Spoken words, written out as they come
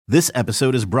This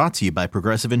episode is brought to you by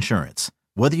Progressive Insurance.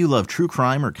 Whether you love true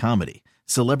crime or comedy,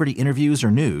 celebrity interviews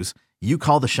or news, you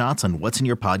call the shots on what's in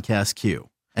your podcast queue.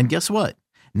 And guess what?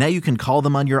 Now you can call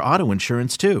them on your auto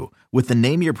insurance too with the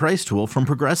Name Your Price tool from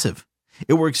Progressive.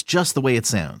 It works just the way it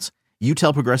sounds. You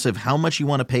tell Progressive how much you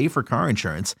want to pay for car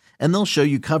insurance, and they'll show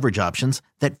you coverage options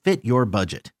that fit your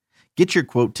budget. Get your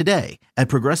quote today at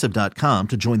Progressive.com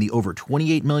to join the over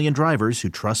 28 million drivers who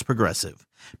trust Progressive.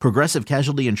 Progressive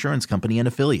Casualty Insurance Company and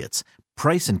Affiliates.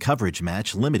 Price and coverage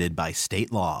match limited by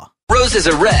state law. Roses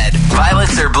are red,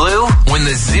 violets are blue. When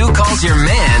the zoo calls your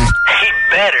man, he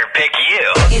better pick you.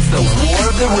 It's the War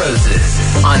of the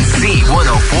Roses on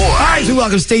Z104. All right, so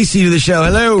welcome Stacy to the show.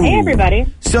 Hello. Hey, everybody.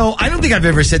 So I don't think I've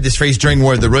ever said this phrase during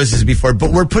War of the Roses before,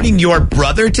 but we're putting your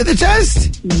brother to the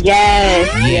test?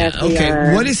 Yes, we Okay,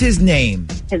 are. what is his name?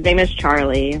 His name is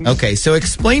Charlie. Okay, so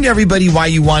explain to everybody why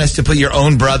you want us to put your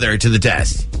own brother to the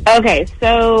test. Okay,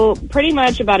 so pretty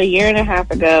much about a year and a half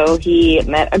ago, he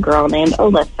met a girl named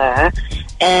Alyssa,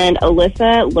 and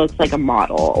Alyssa looks like a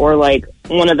model or like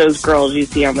one of those girls you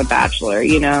see on The Bachelor,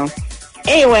 you know?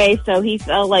 Anyway, so he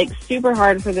fell like super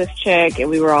hard for this chick, and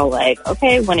we were all like,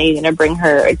 okay, when are you going to bring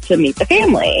her to meet the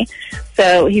family?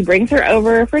 So he brings her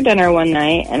over for dinner one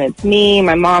night, and it's me,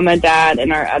 my mom, my dad,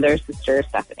 and our other sister,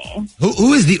 Stephanie.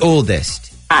 Who is the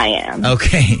oldest? I am.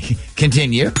 Okay,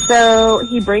 continue. So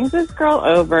he brings this girl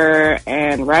over,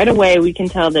 and right away we can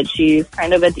tell that she's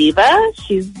kind of a diva.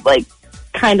 She's like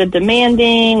kind of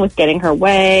demanding with getting her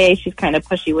way. She's kind of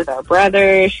pushy with our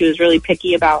brother. She was really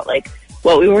picky about like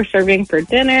what we were serving for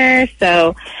dinner.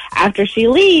 So after she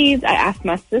leaves, I asked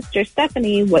my sister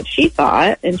Stephanie what she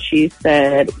thought, and she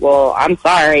said, well, I'm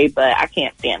sorry, but I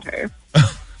can't stand her.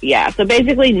 Yeah, so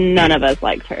basically none of us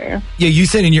liked her. Yeah, you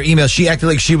said in your email she acted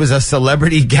like she was a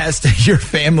celebrity guest at your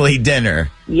family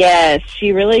dinner. Yes,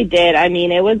 she really did. I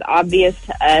mean, it was obvious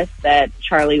to us that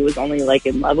Charlie was only like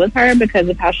in love with her because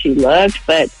of how she looked,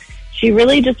 but she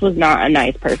really just was not a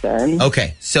nice person.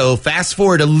 Okay, so fast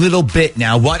forward a little bit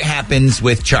now. What happens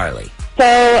with Charlie?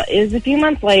 So it was a few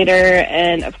months later,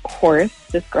 and of course,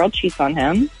 this girl cheats on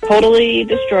him, totally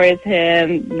destroys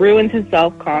him, ruins his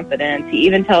self-confidence. He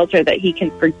even tells her that he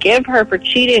can forgive her for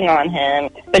cheating on him,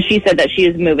 but she said that she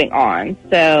is moving on.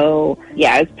 So,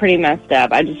 yeah, it's pretty messed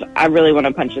up. I really want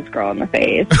to punch this girl in the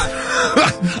face.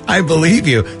 I believe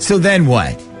you. So then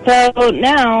what? So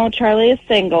now Charlie is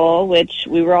single, which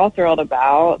we were all thrilled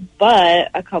about.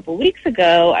 But a couple weeks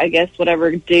ago, I guess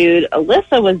whatever dude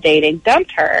Alyssa was dating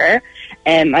dumped her,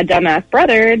 and my dumbass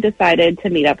brother decided to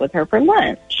meet up with her for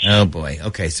lunch. Oh, boy.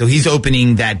 Okay, so he's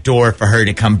opening that door for her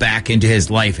to come back into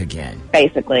his life again.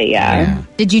 Basically, yeah.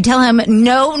 Did you tell him,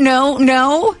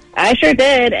 no? I sure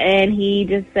did, and he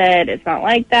just said, it's not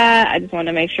like that. I just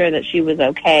wanted to make sure that she was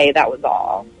okay. That was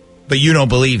all. But you don't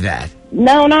believe that?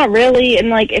 No, not really. And,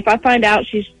 like, if I find out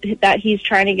that he's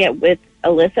trying to get with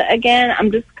Alyssa again, I'm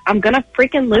going to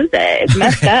freaking lose it. It's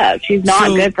messed up. She's not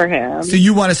good for him. So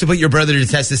you want us to put your brother to the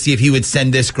test to see if he would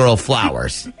send this girl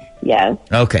flowers? Yes.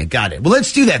 Okay, got it. Well,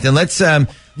 let's do that then. Let's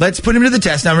put him to the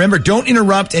test. Now, remember, don't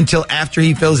interrupt until after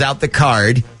he fills out the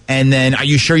card. And then, are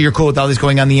you sure you're cool with all this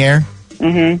going on the air?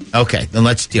 Mm-hmm. Okay, then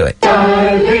let's do it.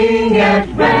 Darling at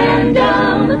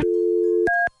random.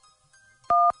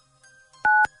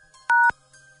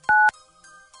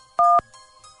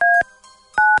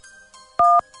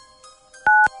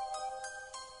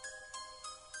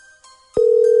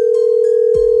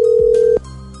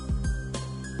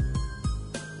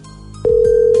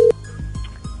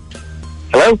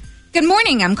 Hello? Good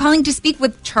morning. I'm calling to speak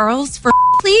with Charles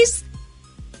please.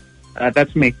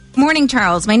 That's me. Morning,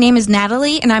 Charles. My name is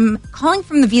Natalie, and I'm calling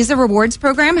from the Visa Rewards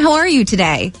program. How are you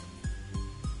today?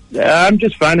 I'm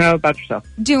just fine. How about yourself?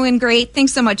 Doing great.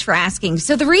 Thanks so much for asking.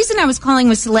 So the reason I was calling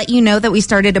was to let you know that we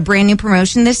started a brand new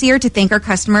promotion this year to thank our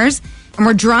customers, and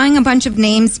we're drawing a bunch of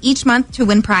names each month to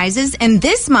win prizes. And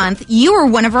this month, you are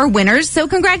one of our winners, so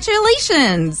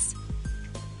congratulations.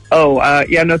 Oh,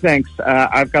 yeah, no thanks.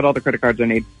 I've got all the credit cards I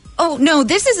need. Oh, no,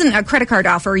 this isn't a credit card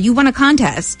offer. You won a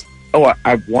contest. Oh,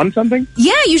 I've won something?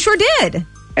 Yeah, you sure did.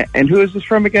 And who is this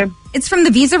from again? It's from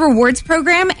the Visa Rewards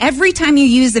program. Every time you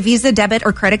use a Visa debit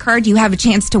or credit card, you have a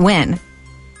chance to win.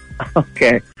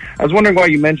 Okay. I was wondering why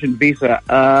you mentioned Visa.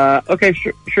 Okay,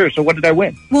 sure. So what did I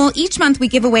win? Well, each month we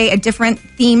give away a different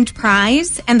themed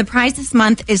prize, and the prize this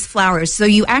month is flowers. So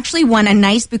you actually won a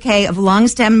nice bouquet of long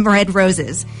stem red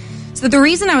roses. So the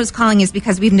reason I was calling is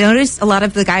because we've noticed a lot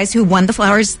of the guys who won the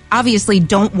flowers obviously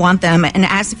don't want them and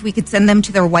asked if we could send them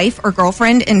to their wife or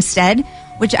girlfriend instead,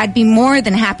 which I'd be more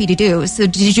than happy to do. So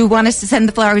did you want us to send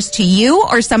the flowers to you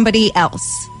or somebody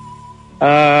else?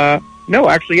 No,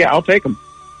 actually, yeah, I'll take them.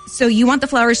 So you want the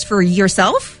flowers for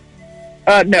yourself?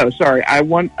 No, sorry. I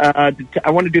want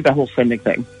to do the whole sending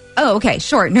thing. Oh, okay,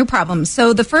 sure, no problem.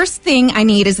 So the first thing I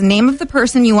need is the name of the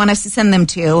person you want us to send them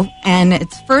to, and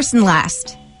it's first and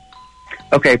last.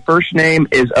 Okay, first name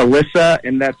is Alyssa,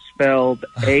 and that's spelled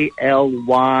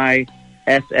Alyssa,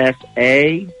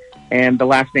 and the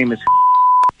last name is.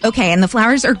 Okay, and the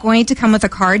flowers are going to come with a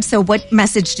card, so what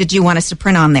message did you want us to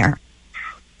print on there?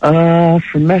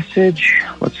 For message,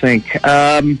 let's think.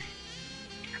 I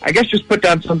guess just put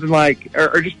down something like,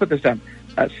 or just put this down.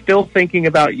 Still thinking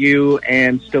about you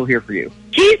and still here for you.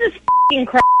 Jesus f***ing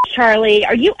Christ, Charlie.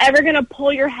 Are you ever going to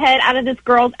pull your head out of this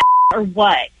girl's ass or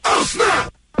what? Oh,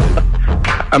 snap!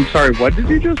 I'm sorry, what did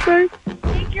you just say?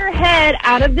 Take your head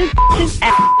out of this bitch's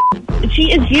ass.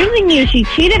 She is using you. She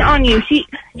cheated on you.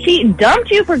 She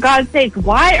dumped you, for God's sake.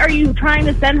 Why are you trying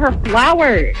to send her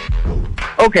flowers?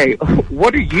 Okay,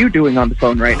 what are you doing on the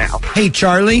phone right now? Hey,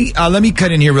 Charlie, let me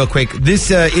cut in here real quick.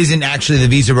 This isn't actually the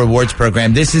Visa Rewards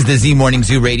program. This is the Z Morning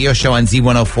Zoo radio show on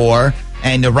Z104.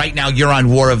 And right now you're on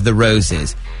War of the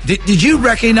Roses. Did you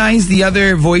recognize the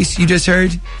other voice you just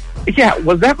heard? Yeah,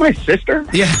 was that my sister?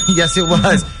 Yeah, yes, it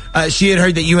was. She had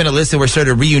heard that you and Alyssa were sort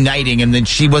of reuniting, and then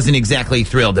she wasn't exactly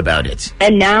thrilled about it.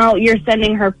 And now you're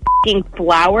sending her f***ing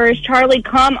flowers? Charlie,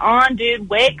 come on, dude.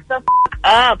 Wake the f***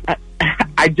 up.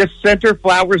 I just sent her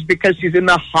flowers because she's in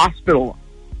the hospital.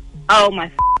 Oh, my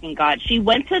f***ing God. She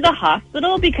went to the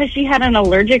hospital because she had an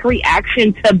allergic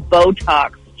reaction to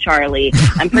Botox, Charlie.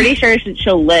 I'm pretty sure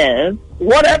she'll live.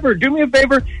 Whatever. Do me a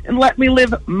favor and let me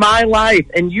live my life,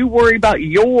 and you worry about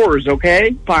yours,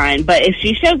 okay? Fine, but if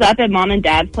she shows up at Mom and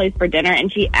Dad's place for dinner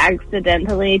and she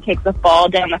accidentally takes a fall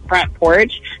down the front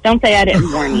porch, don't say I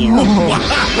didn't warn you.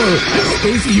 Wow.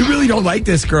 Stacy, you really don't like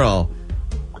this girl.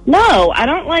 No, I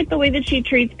don't like the way that she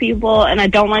treats people, and I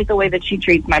don't like the way that she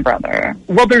treats my brother.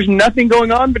 Well, there's nothing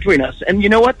going on between us, and you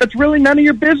know what? That's really none of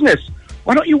your business.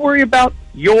 Why don't you worry about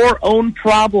your own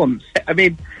problems? I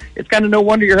mean, it's kind of no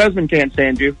wonder your husband can't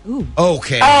stand you. Ooh.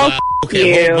 Okay. Oh,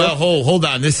 okay. you. Hold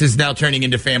on. This is now turning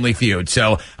into Family Feud.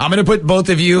 So I'm going to put both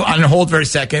of you on hold for a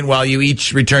second while you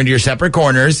each return to your separate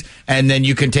corners, and then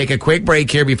you can take a quick break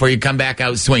here before you come back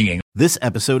out swinging. This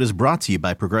episode is brought to you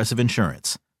by Progressive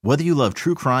Insurance. Whether you love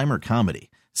true crime or comedy,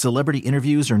 celebrity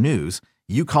interviews or news,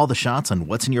 you call the shots on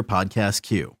what's in your podcast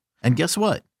queue. And guess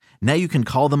what? Now you can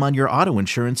call them on your auto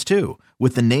insurance too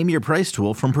with the Name Your Price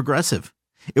tool from Progressive.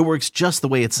 It works just the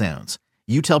way it sounds.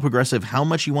 You tell Progressive how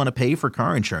much you want to pay for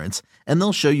car insurance, and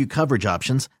they'll show you coverage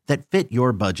options that fit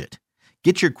your budget.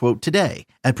 Get your quote today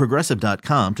at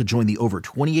Progressive.com to join the over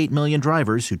 28 million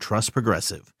drivers who trust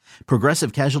Progressive.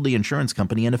 Progressive Casualty Insurance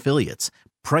Company and Affiliates.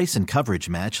 Price and coverage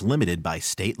match limited by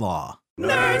state law.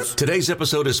 Nerds. Today's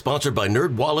episode is sponsored by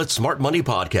NerdWallet's Smart Money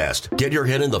Podcast. Get your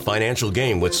head in the financial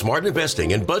game with smart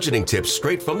investing and budgeting tips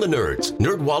straight from the nerds.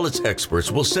 NerdWallet's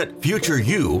experts will set future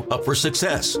you up for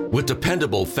success with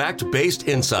dependable, fact-based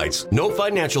insights. No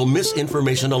financial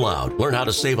misinformation allowed. Learn how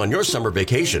to save on your summer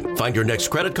vacation, find your next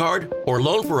credit card, or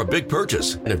loan for a big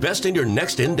purchase, and invest in your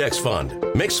next index fund.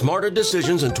 Make smarter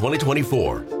decisions in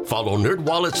 2024. Follow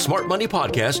NerdWallet's Smart Money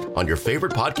Podcast on your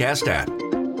favorite podcast app.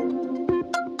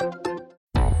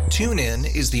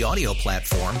 TuneIn is the audio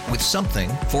platform with something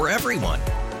for everyone.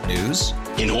 News.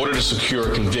 In order to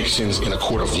secure convictions in a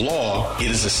court of law,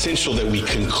 it is essential that we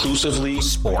conclusively.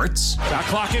 Sports. Shot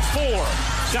clock at 4.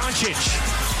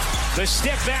 Doncic. The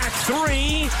step back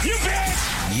 3. You bet.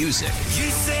 Music. You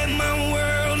set my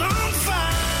world on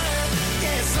fire.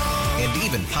 Yes, and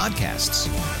even podcasts.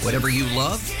 Whatever you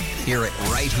love, hear it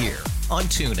right here on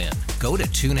TuneIn. Go to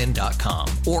TuneIn.com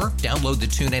or download the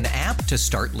TuneIn app to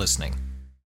start listening.